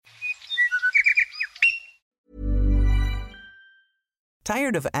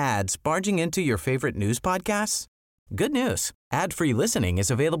Tired of ads barging into your favorite news podcasts? Good news. Ad-free listening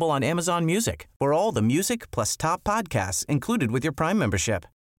is available on Amazon Music for all the music plus top podcasts included with your Prime membership.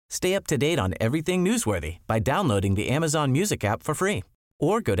 Stay up to date on everything newsworthy by downloading the Amazon Music app for free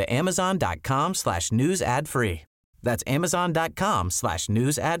or go to amazon.com/news ad free. That's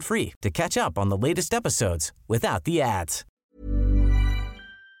amazon.com/news ad free to catch up on the latest episodes without the ads.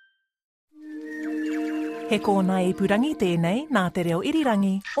 He kōna ipurangi tēnei nā te reo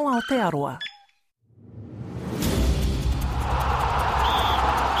irirangi o Aotearoa.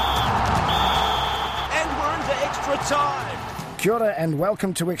 And we're into extra time. Kia ora and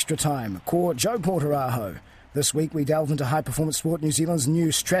welcome to Extra Time. Ko Joe Porter aho. This week we delve into High Performance Sport New Zealand's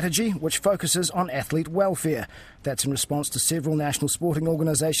new strategy, which focuses on athlete welfare. That's in response to several national sporting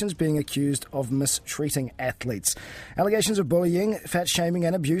organisations being accused of mistreating athletes. Allegations of bullying, fat shaming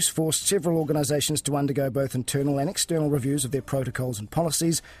and abuse forced several organisations to undergo both internal and external reviews of their protocols and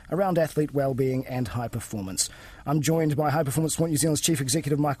policies around athlete wellbeing and high performance. I'm joined by High Performance Sport New Zealand's Chief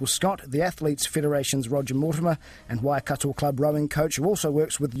Executive Michael Scott, the Athletes Federation's Roger Mortimer, and Waikato Club rowing coach who also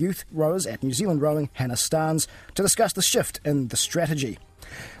works with youth rowers at New Zealand Rowing, Hannah Starnes, to discuss the shift in the strategy.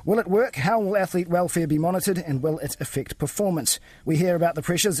 Will it work? How will athlete welfare be monitored, and will it affect performance? We hear about the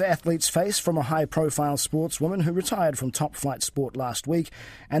pressures athletes face from a high-profile sportswoman who retired from top-flight sport last week,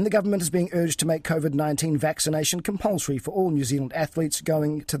 and the government is being urged to make COVID-19 vaccination compulsory for all New Zealand athletes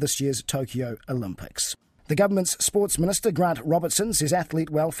going to this year's Tokyo Olympics. The government's Sports Minister, Grant Robertson, says athlete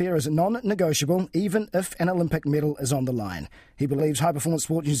welfare is non-negotiable even if an Olympic medal is on the line. He believes High Performance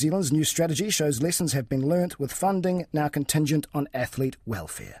Sport New Zealand's new strategy shows lessons have been learnt, with funding now contingent on athlete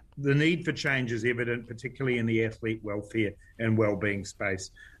welfare. The need for change is evident, particularly in the athlete welfare and wellbeing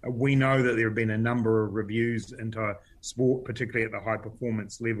space. We know that there have been a number of reviews into sport, particularly at the high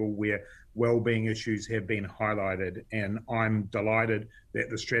performance level, where wellbeing issues have been highlighted, and I'm delighted that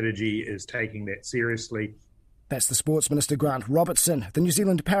the strategy is taking that seriously. That's the Sports Minister, Grant Robertson. The New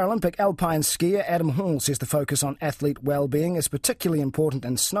Zealand Paralympic alpine skier Adam Hall says the focus on athlete wellbeing is particularly important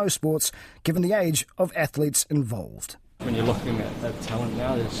in snow sports, given the age of athletes involved. When you're looking at talent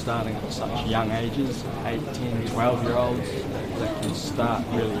now, they're starting at such young ages, 8, 10, 12-year-olds, that can start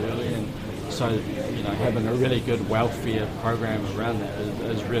really early. And so, having a really good welfare program around that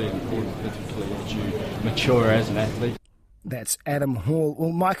is really important, particularly as you mature as an athlete. That's Adam Hall.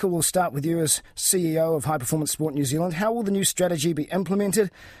 Well, Michael, we'll start with you as CEO of High Performance Sport New Zealand. How will the new strategy be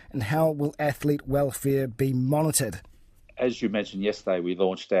implemented, and how will athlete welfare be monitored? As you mentioned yesterday, we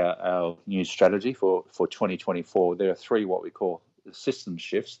launched our new strategy for 2024. There are 3 what we call system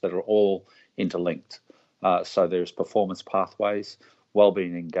shifts that are all interlinked. So there's performance pathways,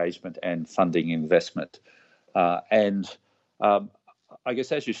 wellbeing engagement, and funding investment. I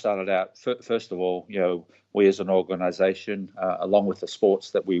guess as you started out, first of all, we as an organisation, along with the sports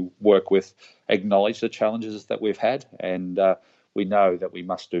that we work with, acknowledge the challenges that we've had, and we know that we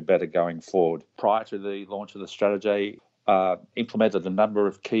must do better going forward. Prior to the launch of the strategy, implemented a number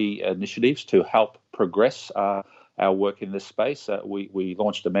of key initiatives to help progress our work in this space. We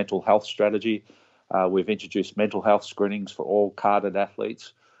launched a mental health strategy. We've introduced mental health screenings for all carded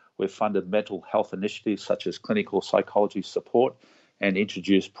athletes. We've funded mental health initiatives such as clinical psychology support, and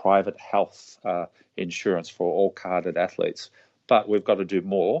introduced private health insurance for all carded athletes. But we've got to do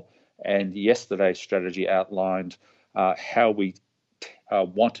more. And yesterday's strategy outlined how we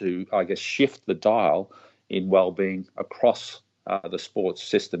want to, shift the dial in wellbeing across the sports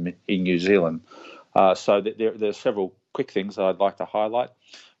system in New Zealand. So there are several quick things that I'd like to highlight.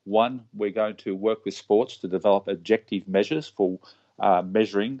 One, we're going to work with sports to develop objective measures for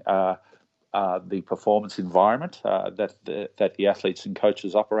measuring the performance environment that the athletes and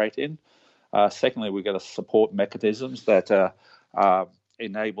coaches operate in. Secondly, we're going to support mechanisms that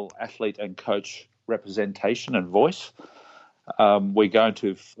enable athlete and coach representation and voice. We're going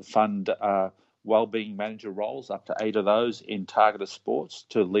to fund wellbeing manager roles, up to 8 of those in targeted sports,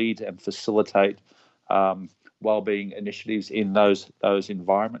 to lead and facilitate wellbeing initiatives in those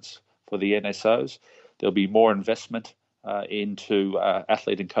environments for the NSOs. There'll be more investment into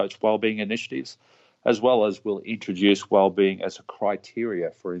athlete and coach wellbeing initiatives, as well as we'll introduce wellbeing as a criteria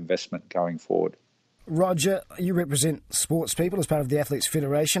for investment going forward. Roger, you represent sports people as part of the Athletes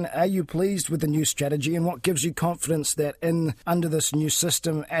Federation. Are you pleased with the new strategy, and what gives you confidence that under this new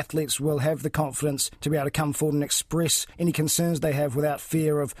system, athletes will have the confidence to be able to come forward and express any concerns they have without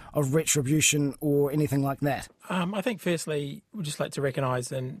fear of retribution or anything like that? I think firstly, we'd just like to recognise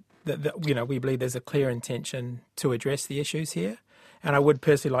that we believe there's a clear intention to address the issues here. And I would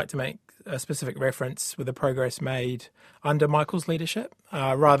personally like to make a specific reference with the progress made under Michael's leadership.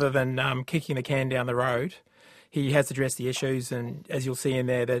 Rather than kicking the can down the road, he has addressed the issues, and as you'll see in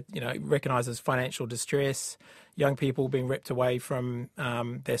there, that recognises financial distress, young people being ripped away from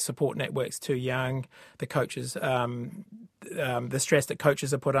their support networks too young, the coaches, the stress that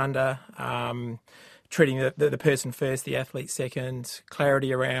coaches are put under, treating the person first, the athlete second,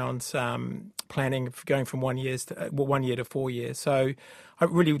 clarity around planning, going from 1 year to 4 years. So I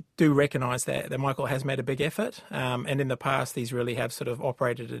really do recognise that Michael has made a big effort, and in the past these really have sort of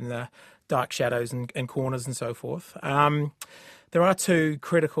operated in the dark shadows and corners and so forth. There are two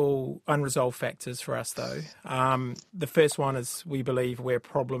critical unresolved factors for us, though. The first one is we believe we're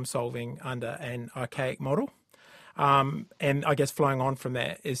problem solving under an archaic model. And I guess flowing on from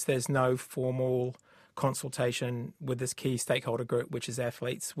that is there's no formal consultation with this key stakeholder group, which is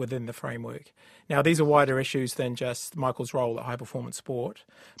athletes, within the framework. Now, these are wider issues than just Michael's role at High Performance Sport,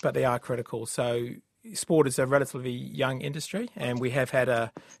 but they are critical. So sport is a relatively young industry, and we have had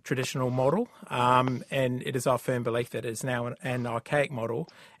a traditional model, and it is our firm belief that it is now an archaic model,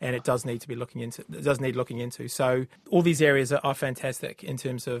 and it does need looking into. So all these areas are fantastic in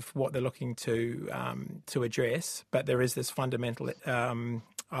terms of what they're looking to address, but there is this fundamental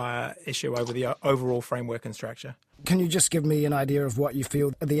issue over the overall framework and structure. Can you just give me an idea of what you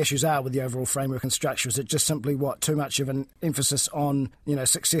feel the issues are with the overall framework and structure? Is it just simply too much of an emphasis on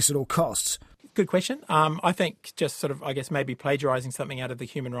success at all costs? Good question. I think just sort of, I guess, maybe plagiarising something out of the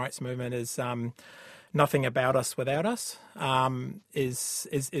human rights movement is nothing about us without us is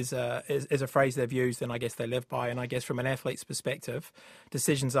a phrase they've used, and I guess they live by. And I guess from an athlete's perspective,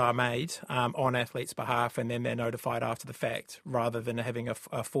 decisions are made on athletes' behalf, and then they're notified after the fact, rather than having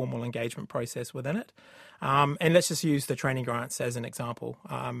a formal engagement process within it. And let's just use the training grants as an example.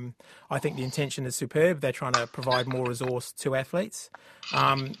 I think the intention is superb. They're trying to provide more resource to athletes.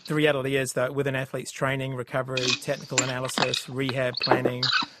 The reality is that within athletes' training, recovery, technical analysis, rehab planning,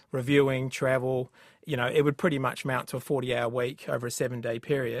 reviewing, travel, it would pretty much amount to a 40-hour week over a 7-day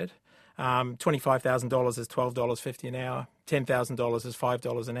period. $25,000 is $12.50 an hour. $10,000 is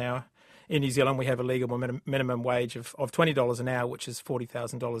 $5 an hour. In New Zealand, we have a legal minimum wage of $20 an hour, which is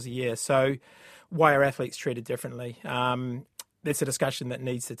 $40,000 a year. So why are athletes treated differently? That's a discussion that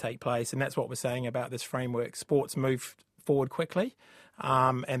needs to take place, and that's what we're saying about this framework. Sports move forward quickly,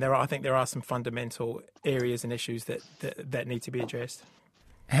 and I think there are some fundamental areas and issues that need to be addressed.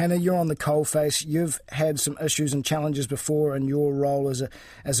 Hannah, you're on the coalface. You've had some issues and challenges before in your role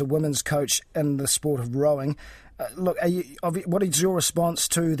as a women's coach in the sport of rowing. What is your response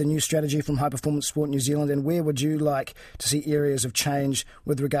to the new strategy from High Performance Sport New Zealand, and where would you like to see areas of change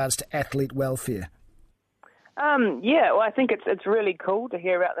with regards to athlete welfare? I think it's really cool to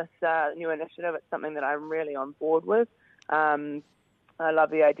hear about this new initiative. It's something that I'm really on board with. I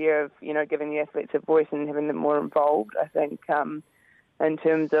love the idea of giving the athletes a voice and having them more involved. I think in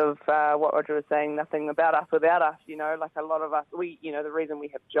terms of what Roger was saying, nothing about us without us. Like a lot of us, the reason we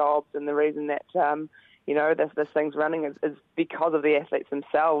have jobs and the reason that this thing's running is because of the athletes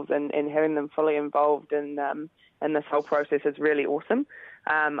themselves, and having them fully involved in this whole process is really awesome.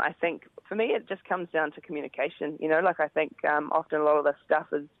 I think for me it just comes down to communication. I think often a lot of this stuff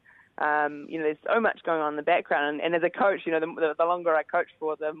is there's so much going on in the background, and as a coach, the longer I coach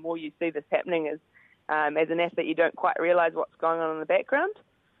for, the more you see this happening. As an athlete, you don't quite realise what's going on in the background.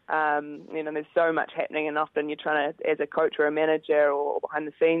 There's so much happening, and often you're trying to, as a coach or a manager or behind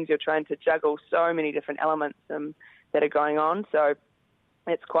the scenes, you're trying to juggle so many different elements that are going on. So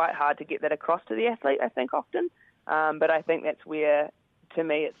it's quite hard to get that across to the athlete, I think, often. But I think that's where, to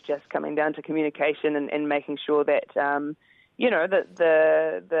me, it's just coming down to communication and making sure that, that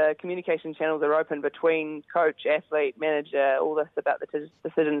the communication channels are open between coach, athlete, manager, all this about the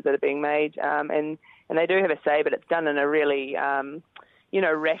decisions that are being made. And they do have a say, but it's done in a really,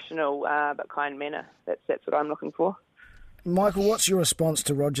 rational but kind manner. That's what I'm looking for. Michael, what's your response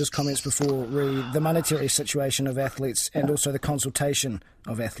to Roger's comments before the monetary situation of athletes and also the consultation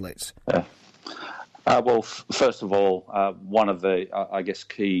of athletes? First of all, one of the,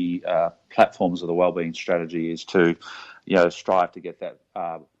 key platforms of the wellbeing strategy is to, strive to get that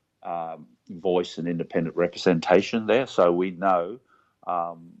voice and independent representation there. So we know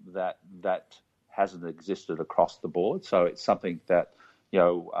that hasn't existed across the board. So it's something that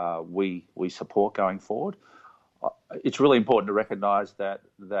we support going forward. It's really important to recognise that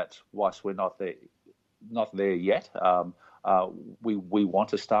whilst we're not there yet, we want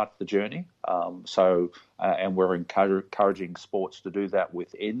to start the journey. And we're encouraging sports to do that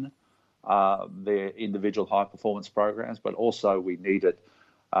within their individual high performance programs, but also we need it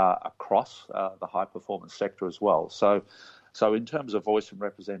across the high performance sector as well. So in terms of voice and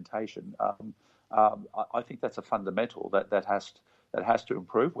representation, I think that's a fundamental that has to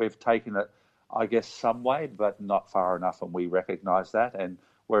improve. We've taken it, I guess, some way, but not far enough, and we recognise that. And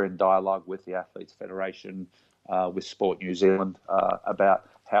we're in dialogue with the Athletes Federation, with Sport New Zealand, about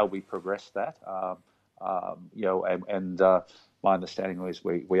how we progress that. My understanding is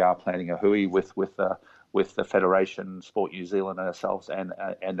we are planning a hui with the Federation, Sport New Zealand, and ourselves,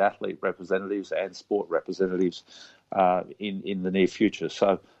 and athlete representatives and sport representatives in the near future.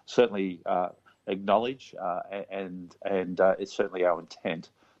 So certainly acknowledge, and it's certainly our intent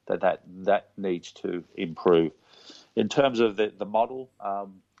that needs to improve. In terms of the model,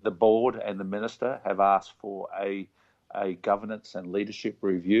 the board and the minister have asked for a governance and leadership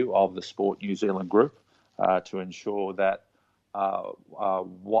review of the Sport New Zealand group to ensure that I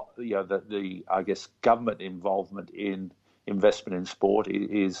guess government involvement in investment in sport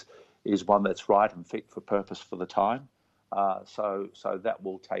is one that's right and fit for purpose for the time. So that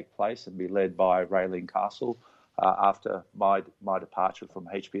will take place and be led by Raylene Castle after my departure from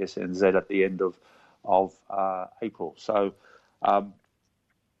HPSNZ at the end of April. So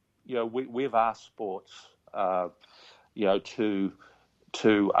we've asked sports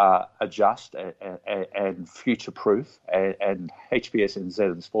to adjust and future-proof, and HPSNZ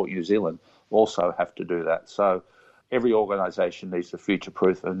and Sport New Zealand also have to do that. So every organisation needs to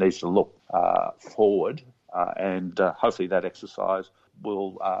future-proof and needs to look forward, and hopefully that exercise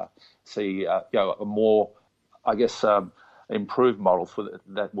will see a more, I guess, improved model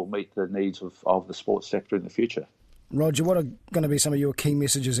that will meet the needs of the sports sector in the future. Roger, what are going to be some of your key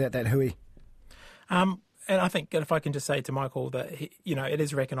messages at that hui? And I think if I can just say to Michael that, it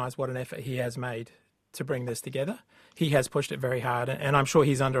is recognised what an effort he has made to bring this together. He has pushed it very hard, and I'm sure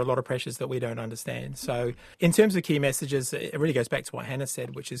he's under a lot of pressures that we don't understand. So in terms of key messages, it really goes back to what Hannah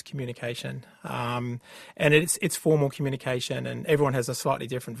said, which is communication. And it's formal communication, and everyone has a slightly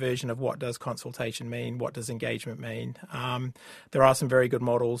different version of what does consultation mean, what does engagement mean. There are some very good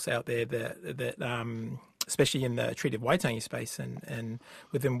models out there that especially in the treated Waitangi space and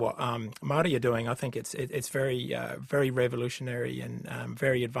within what Māori are doing, I think it's very very revolutionary and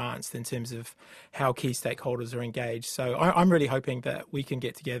very advanced in terms of how key stakeholders are engaged. So I'm really hoping that we can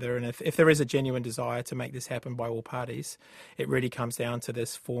get together, and if there is a genuine desire to make this happen by all parties, it really comes down to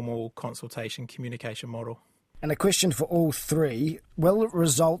this formal consultation communication model. And a question for all three, will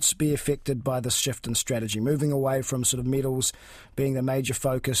results be affected by this shift in strategy, moving away from sort of medals being the major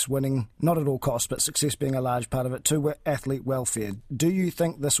focus, winning not at all costs, but success being a large part of it, to athlete welfare? Do you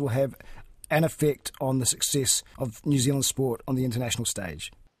think this will have an effect on the success of New Zealand sport on the international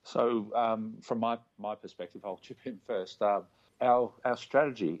stage? So from my perspective, I'll chip in first. Our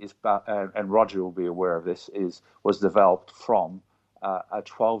strategy is, and Roger will be aware of this, was developed from a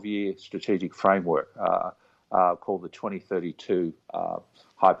 12-year strategic framework called the 2032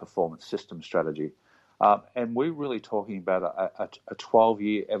 High Performance System Strategy. And we're really talking about a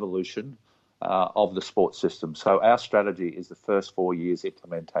 12-year evolution of the sports system. So our strategy is the first 4 years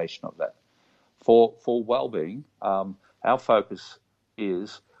implementation of that. For well-being, our focus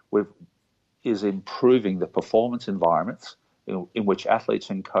is improving the performance environments in which athletes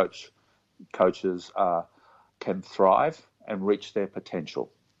and coaches can thrive and reach their potential.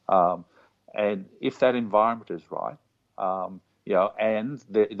 And if that environment is right, and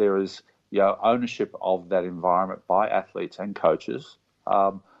there is ownership of that environment by athletes and coaches,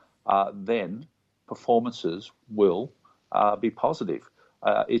 then performances will be positive.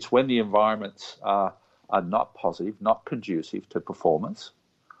 It's when the environments are not positive, not conducive to performance,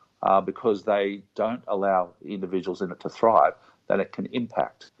 because they don't allow individuals in it to thrive, that it can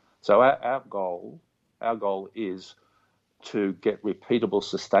impact. So our goal is to get repeatable,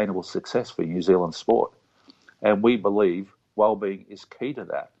 sustainable success for New Zealand sport. And we believe well-being is key to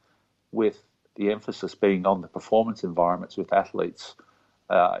that, with the emphasis being on the performance environments with athletes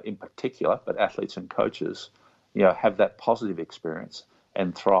in particular, but athletes and coaches, have that positive experience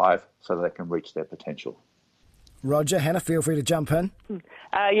and thrive so that they can reach their potential. Roger, Hannah, feel free to jump in.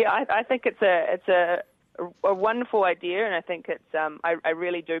 I think it's a wonderful idea, and I think it's. I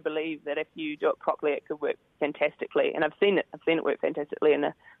really do believe that if you do it properly, it could work fantastically. And I've seen it work fantastically in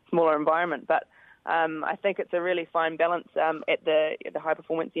a smaller environment. But I think it's a really fine balance at the high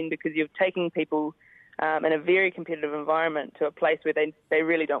performance end, because you're taking people in a very competitive environment to a place where they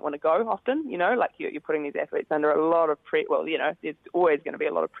really don't want to go often. Like you're putting these athletes under a lot of pressure. Well, there's always going to be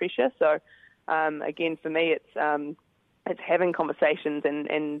a lot of pressure. So again, for me, it's having conversations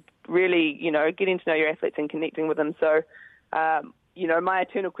and really, getting to know your athletes and connecting with them. So, my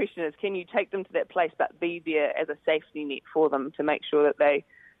eternal question is, can you take them to that place but be there as a safety net for them to make sure that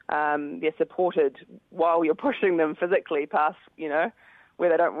they're supported while you're pushing them physically past, where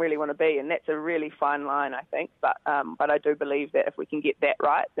they don't really want to be, and that's a really fine line, I think. But I do believe that if we can get that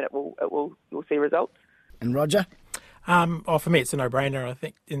right, then we'll see results. And Roger? For me, it's a no-brainer. I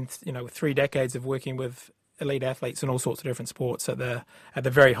think with 3 decades of working with elite athletes in all sorts of different sports at the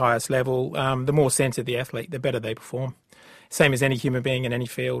very highest level, the more centred the athlete, the better they perform. Same as any human being in any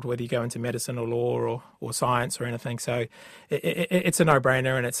field, whether you go into medicine or law or science or anything. So it's a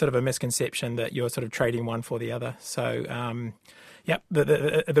no-brainer, and it's sort of a misconception that you're sort of trading one for the other. So,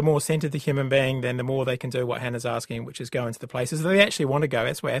 the more centred the human being, then the more they can do what Hannah's asking, which is go into the places that they actually want to go.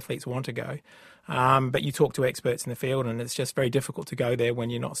 That's where athletes want to go. But you talk to experts in the field, and it's just very difficult to go there when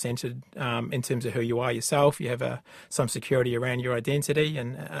you're not centred in terms of who you are yourself. You have some security around your identity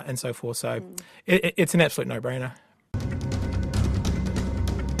and so forth. So it's an absolute no-brainer.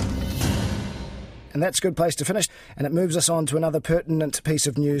 And that's a good place to finish, and it moves us on to another pertinent piece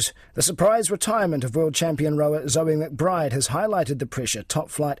of news. The surprise retirement of world champion rower Zoe McBride has highlighted the pressure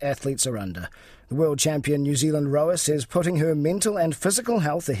top-flight athletes are under. The world champion New Zealand rower says putting her mental and physical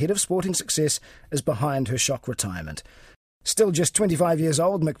health ahead of sporting success is behind her shock retirement. Still just 25 years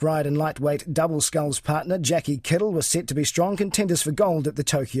old, McBride and lightweight double sculls partner Jackie Kittle were set to be strong contenders for gold at the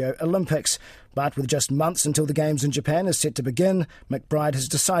Tokyo Olympics. But with just months until the Games in Japan is set to begin, McBride has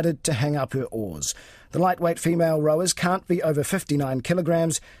decided to hang up her oars. The lightweight female rowers can't be over 59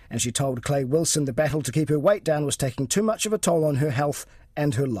 kilograms, and she told Clay Wilson the battle to keep her weight down was taking too much of a toll on her health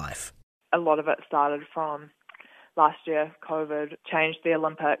and her life. A lot of it started from last year. COVID changed the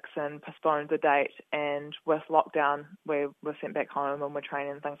Olympics and postponed the date, and with lockdown we were sent back home and we're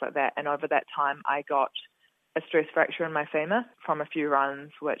training and things like that, and over that time I got a stress fracture in my femur from a few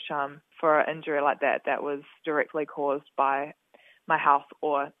runs, which for an injury like that was directly caused by my health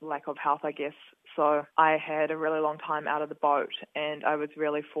or lack of health, I guess. So I had a really long time out of the boat, and I was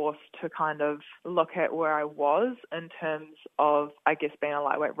really forced to kind of look at where I was in terms of, I guess, being a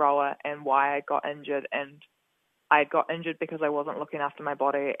lightweight rower and why I got injured. And I got injured because I wasn't looking after my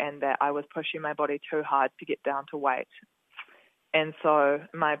body, and that I was pushing my body too hard to get down to weight. And so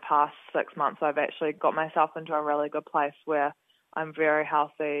my past 6 months, I've actually got myself into a really good place where I'm very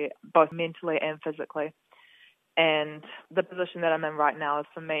healthy, both mentally and physically. And the position that I'm in right now is,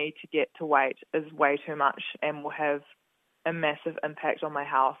 for me to get to weight is way too much and will have a massive impact on my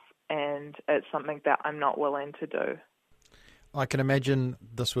health, and it's something that I'm not willing to do. I can imagine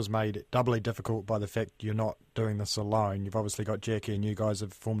this was made doubly difficult by the fact you're not doing this alone. You've obviously got Jackie, and you guys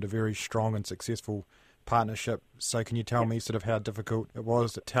have formed a very strong and successful partnership. So can you tell me sort of how difficult it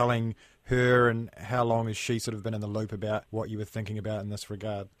was telling her, and how long has she sort of been in the loop about what you were thinking about in this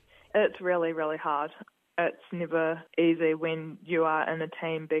regard? It's really, really hard. It's never easy when you are in a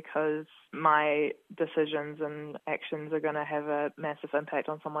team, because my decisions and actions are going to have a massive impact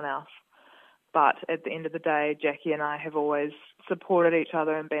on someone else. But at the end of the day, Jackie and I have always supported each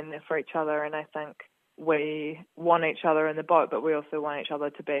other and been there for each other, and I think we want each other in the boat, but we also want each other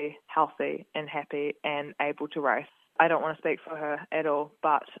to be healthy and happy and able to race. I don't want to speak for her at all,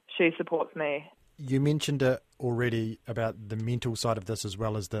 but she supports me. You mentioned it already about the mental side of this as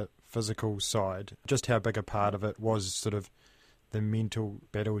well as the physical side. Just how big a part of it was sort of the mental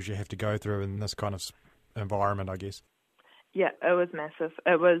battles you have to go through in this kind of environment, I guess? Yeah, it was massive.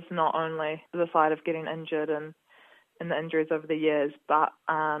 It was not only the side of getting injured and the injuries over the years, but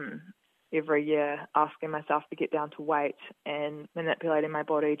every year asking myself to get down to weight and manipulating my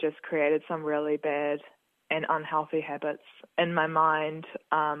body just created some really bad and unhealthy habits in my mind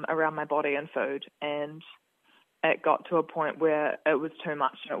around my body and food. And it got to a point where it was too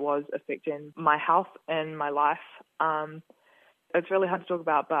much, and it was affecting my health and my life. It's really hard to talk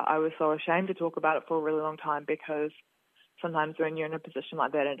about, but I was so ashamed to talk about it for a really long time, because sometimes when you're in a position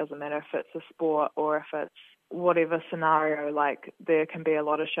like that, it doesn't matter if it's a sport or if it's whatever scenario, like there can be a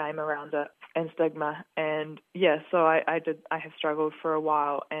lot of shame around it and stigma. And yeah, so I have struggled for a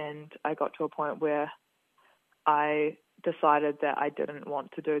while, and I got to a point where I decided that I didn't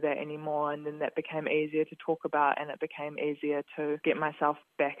want to do that anymore, and then that became easier to talk about, and it became easier to get myself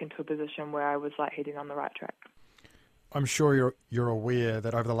back into a position where I was like heading on the right track. I'm sure you're aware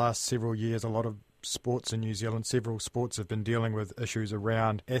that over the last several years, a lot of sports in New Zealand, several sports have been dealing with issues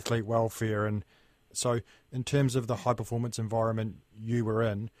around athlete welfare. And so in terms of the high performance environment you were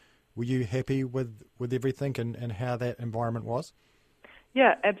in, were you happy with everything and how that environment was?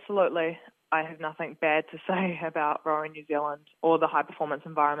 Yeah, absolutely. I have nothing bad to say about rowing New Zealand or the high performance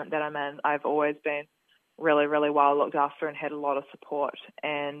environment that I'm in. I've always been really, really well looked after and had a lot of support.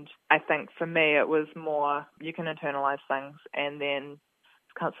 And I think for me it was more, you can internalise things, and then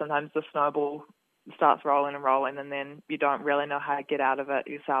sometimes the snowball starts rolling and rolling, and then you don't really know how to get out of it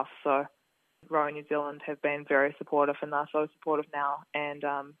yourself. So Rowing New Zealand have been very supportive and are so supportive now. And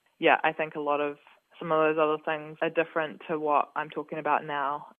I think some of those other things are different to what I'm talking about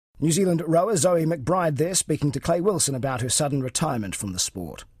now. New Zealand rower Zoe McBride there speaking to Clay Wilson about her sudden retirement from the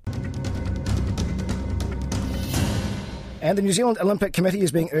sport. And the New Zealand Olympic Committee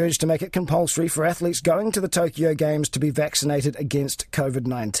is being urged to make it compulsory for athletes going to the Tokyo Games to be vaccinated against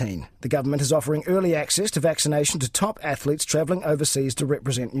COVID-19. The government is offering early access to vaccination to top athletes travelling overseas to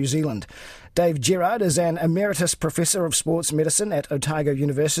represent New Zealand. Dave Gerard is an Emeritus Professor of Sports Medicine at Otago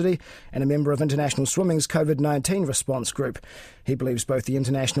University and a member of International Swimming's COVID-19 response group. He believes both the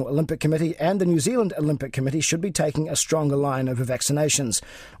International Olympic Committee and the New Zealand Olympic Committee should be taking a stronger line over vaccinations.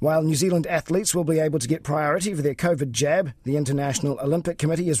 While New Zealand athletes will be able to get priority for their COVID jab, the International Olympic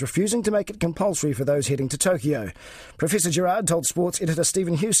Committee is refusing to make it compulsory for those heading to Tokyo. Professor Gerard told sports editor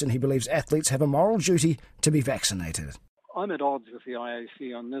Stephen Hewson he believes athletes have a moral duty to be vaccinated. I'm at odds with the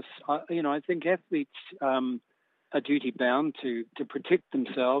IOC on this. I think athletes are duty-bound to protect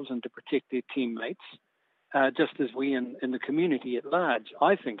themselves and to protect their teammates, just as we in the community at large,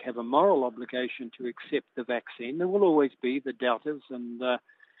 I think, have a moral obligation to accept the vaccine. There will always be the doubters and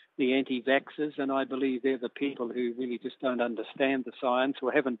the anti-vaxxers, and I believe they're the people who really just don't understand the science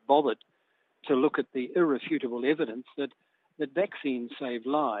or haven't bothered to look at the irrefutable evidence that vaccines save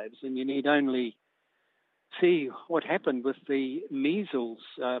lives, and you need only see what happened with the measles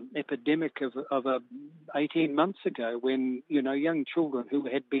epidemic of 18 months ago when, young children who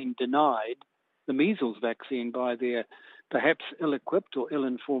had been denied the measles vaccine by their perhaps ill-equipped or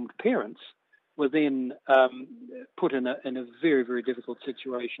ill-informed parents were then put in a very, very difficult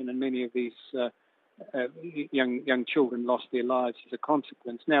situation, and many of these young children lost their lives as a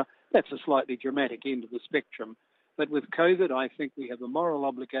consequence. Now, that's a slightly dramatic end of the spectrum, but with COVID, I think we have a moral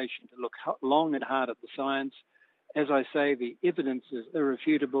obligation to look long and hard at the science. As I say, the evidence is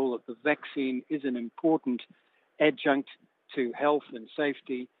irrefutable that the vaccine is an important adjunct to health and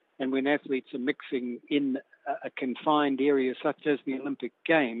safety, and when athletes are mixing in a confined area such as the Olympic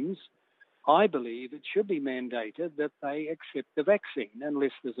Games, I believe it should be mandated that they accept the vaccine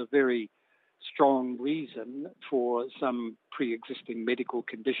unless there's a very strong reason for some pre-existing medical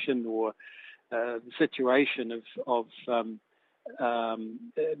condition or situation of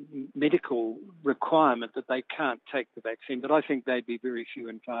medical requirement that they can't take the vaccine. But I think they'd be very few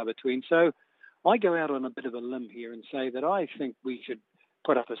and far between. So I go out on a bit of a limb here and say that I think we should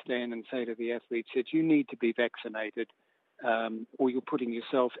put up a stand and say to the athletes that you need to be vaccinated or you're putting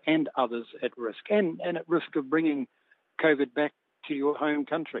yourself and others at risk and at risk of bringing COVID back to your home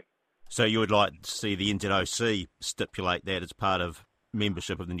country. So you would like to see the NZOC stipulate that as part of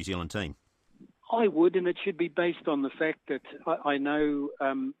membership of the New Zealand team? I would, and it should be based on the fact that I know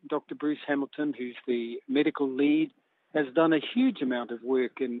Dr. Bruce Hamilton, who's the medical lead, has done a huge amount of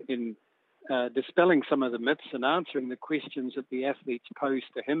work in dispelling some of the myths and answering the questions that the athletes pose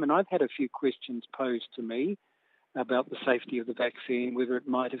to him. And I've had a few questions posed to me about the safety of the vaccine, whether it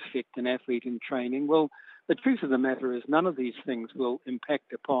might affect an athlete in training. Well, the truth of the matter is none of these things will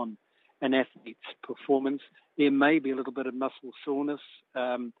impact upon an athlete's performance. There may be a little bit of muscle soreness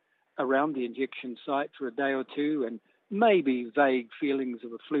around the injection site for a day or two and maybe vague feelings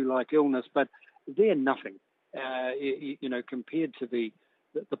of a flu-like illness, but they're nothing, compared to the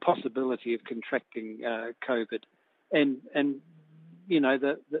possibility of contracting COVID. And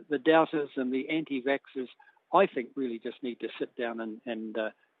the doubters and the anti-vaxxers, I think, really just need to sit down and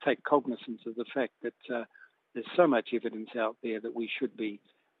take cognizance of the fact that there's so much evidence out there that we should be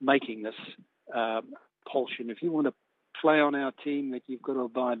making this compulsion. If you want to play on our team, that you've got to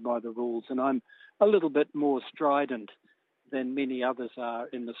abide by the rules. And I'm a little bit more strident than many others are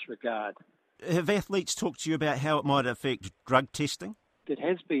in this regard. Have athletes talked to you about how it might affect drug testing? It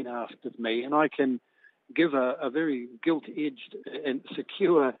has been asked of me, and I can give a very gilt-edged and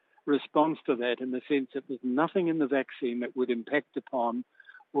secure response to that in the sense that there's nothing in the vaccine that would impact upon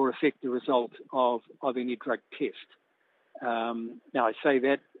or affect the result of any drug test. Now, I say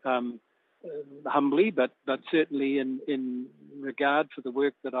that humbly, but certainly in regard for the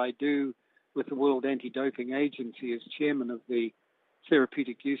work that I do with the World Anti-Doping Agency as chairman of the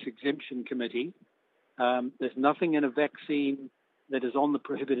Therapeutic Use Exemption Committee, there's nothing in a vaccine that is on the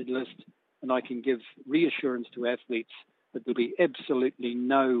prohibited list, and I can give reassurance to athletes that there'll be absolutely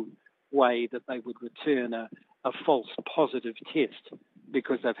no way that they would return a false positive test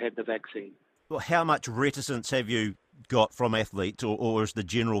because they've had the vaccine. Well, how much reticence have you got from athletes, or is the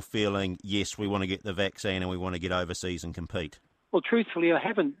general feeling, yes, we want to get the vaccine and we want to get overseas and compete? Well, truthfully, I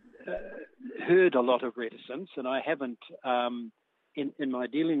haven't heard a lot of reticence, and I haven't, in my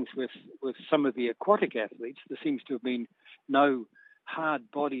dealings with some of the aquatic athletes, there seems to have been no hard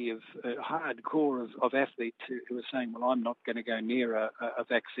core of athletes who are saying, well, I'm not going to go near a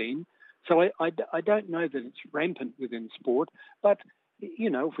vaccine. So I don't know that it's rampant within sport, but,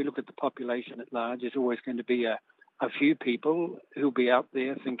 if we look at the population at large, there's always going to be a few people who'll be out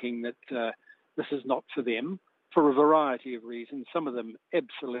there thinking that this is not for them for a variety of reasons, some of them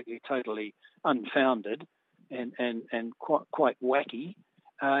absolutely, totally unfounded and quite wacky.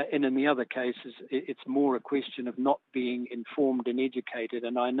 And in the other cases, it's more a question of not being informed and educated.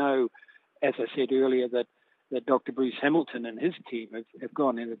 And I know, as I said earlier, that Dr. Bruce Hamilton and his team have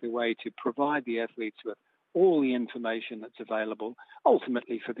gone into their way to provide the athletes with all the information that's available,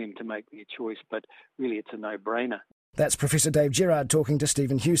 ultimately for them to make their choice. But really, it's a no-brainer. That's Professor Dave Gerard talking to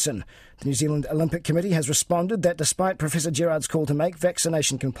Stephen Hewson. The New Zealand Olympic Committee has responded that despite Professor Gerard's call to make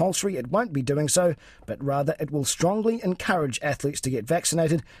vaccination compulsory, it won't be doing so, but rather it will strongly encourage athletes to get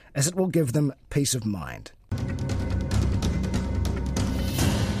vaccinated, as it will give them peace of mind.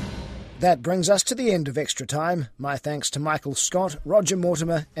 That brings us to the end of Extra Time. My thanks to Michael Scott, Roger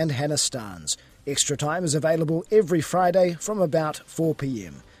Mortimer and Hannah Starnes. Extra Time is available every Friday from about 4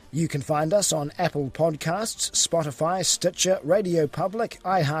 p.m. You can find us on Apple Podcasts, Spotify, Stitcher, Radio Public,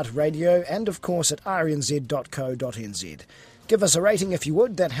 iHeartRadio, and of course at rnz.co.nz. Give us a rating if you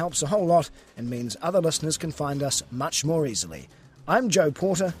would, that helps a whole lot and means other listeners can find us much more easily. I'm Joe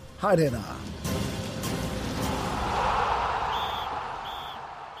Porter, haere rā.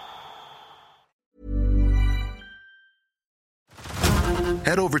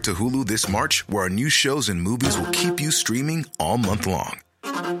 Head over to Hulu this March, where our new shows and movies will keep you streaming all month long.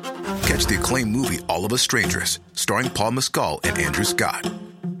 Catch the acclaimed movie All of Us Strangers, starring Paul Mescal and Andrew Scott.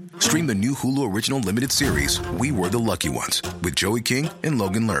 Stream the new Hulu original limited series We Were the Lucky Ones with Joey King and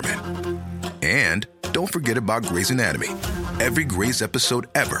Logan Lerman. And don't forget about Grey's Anatomy. Every Grey's episode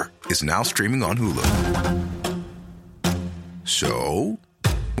ever is now streaming on Hulu. So,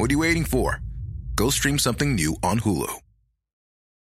 what are you waiting for? Go stream something new on Hulu.